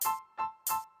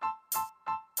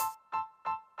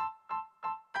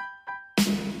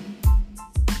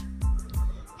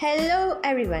Hello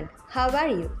everyone, how are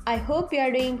you? I hope you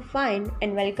are doing fine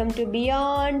and welcome to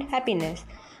Beyond Happiness.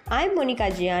 I am Monica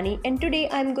Gianni and today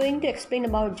I am going to explain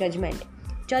about judgment.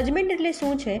 Judgment એટલે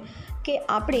શું છે કે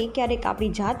આપણે ક્યારેક આપણી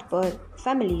જાત પર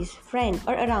families, friend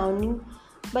ઓર અરાઉન્ડિંગ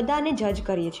બધાને જજ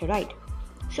કરીએ છીએ, રાઈટ?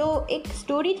 સો એક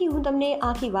સ્ટોરીથી હું તમને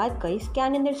આખી વાત કહીશ કે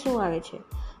આની અંદર શું આવે છે.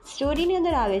 સ્ટોરીની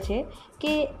અંદર આવે છે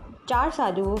કે 4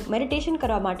 સાધુઓ મેડિટેશન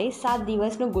કરવા માટે 7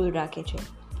 દિવસનો ગોલ રાખે છે.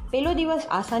 પહેલો દિવસ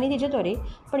આસાનીથી જતો રહે,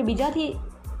 પણ બીજાથી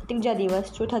ત્રીજા દિવસ,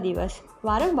 ચોથા દિવસ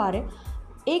વારંવાર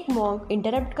એક મોંક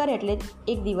ઇન્ટરપ્ટ કરે એટલે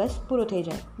એક દિવસ પૂરો થઈ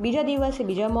જાય. બીજા દિવસે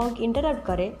બીજા મોંક ઇન્ટરપ્ટ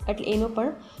કરે એટલે એનો પણ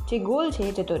જે ગોલ છે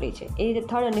એ જતો રહે છે. એ રીતે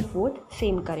થર્ડ અને ફોર્થ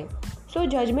સેમ કરે. સો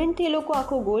જજમેન્ટથી એ લોકો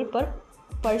આખો ગોલ પર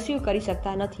પરસ્યુ કરી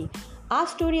શકતા નથી. આ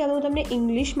સ્ટોરી હવે હું તમને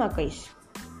ઇંગ્લિશમાં કહીશ.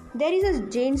 There is a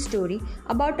Jain story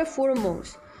about 4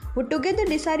 monks who together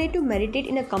decided to meditate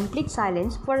in a complete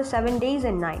silence for 7 days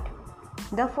and night.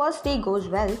 The first day goes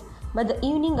well, but the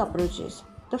evening approaches.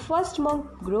 The first monk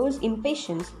grows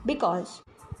impatient because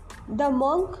the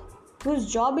monk whose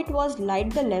job it was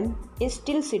light the lamp is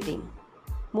still sitting,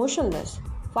 motionless.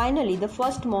 Finally, the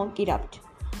first monk erupts.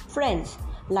 "Friends,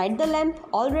 light the lamp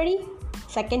already?"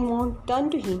 Second monk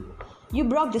turned to him. "You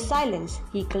broke the silence,"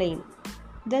 he claimed.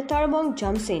 The third monk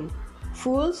jumps in.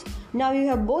 "Fools, now you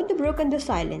have both broken the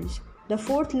silence." The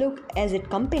fourth looked as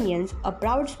its companions, a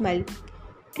proud smile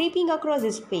creeping across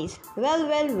his face. Well,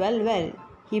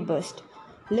 he burst.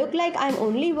 "Look like I'm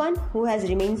only one who has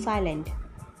remained silent."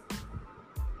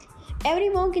 Every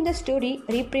monk in the story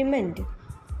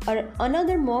reprimanded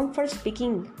another monk for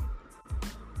speaking,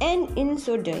 and in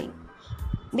so doing,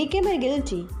 became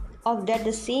guilty of that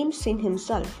the same sin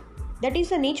himself. That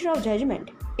is the nature of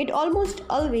judgment. It almost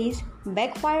always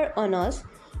backfires on us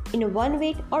in one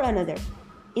way or another.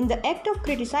 In the act of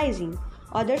criticizing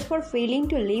others for failing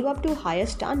to live up to higher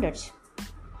standards,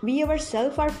 we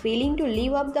ourselves are failing to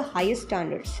live up the highest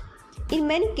standards. In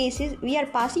many cases, we are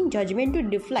passing judgment to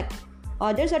deflect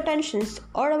others' attentions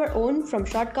or our own from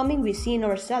shortcomings we see in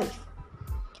ourselves.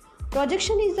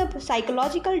 Projection is the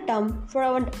psychological term for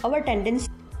our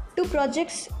tendency to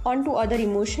project onto other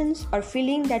emotions or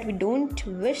feelings that we don't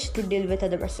wish to deal with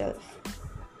ourselves.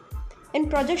 And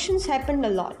projections happen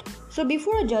a lot. So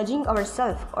before judging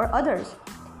ourselves or others,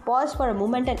 pause for a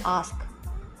moment and ask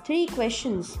 3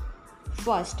 questions.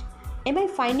 First, am I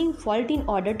finding fault in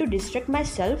order to distract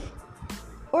myself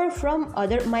or from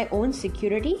my own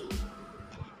security?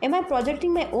 Am I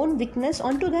projecting my own weakness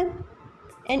onto them?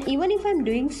 And even if I'm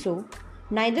doing so,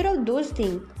 neither of those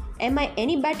things, am I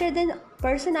any better than the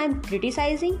person I'm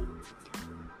criticizing?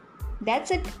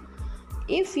 That's it.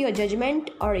 If your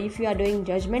judgment or if you are doing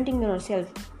judgmenting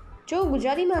yourself, જો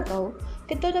ગુજરાતીમાં કહું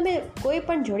કે તો તમે કોઈ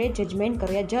પણ જોડે judgement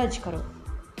કરો યા જજ કરો.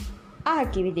 આ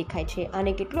કેવી દેખાય છે,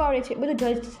 આને કેટલું આવડે છે, બધું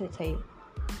જજ થઈ.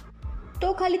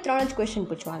 તો ખાલી 3 જ ક્વેશ્ચન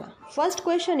પૂછવાના. ફર્સ્ટ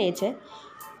ક્વેશ્ચન એ છે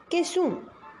કે શું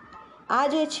આ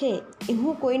જે છે એ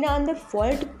હું કોઈના અંદર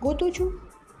ફોલ્ટ ગોતું છું?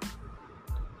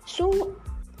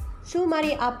 શું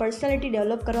મારી આ પર્સનાલિટી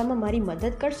ડેવલપ કરવામાં મારી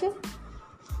મદદ કરશે?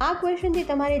 આ ક્વેશ્ચનથી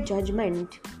તમારે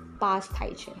જજમેન્ટ પાસ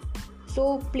થાય છે. સો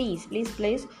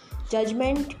પ્લીઝ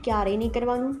judgment ક્યારેય નહીં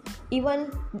કરવાનું. Even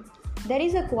there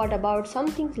is a quote about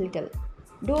something little.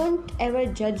 Don't ever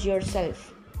judge yourself.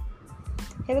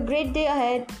 Have a great day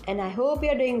ahead and I hope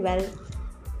you are doing well.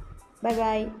 Bye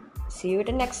bye. See you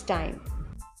at the next time.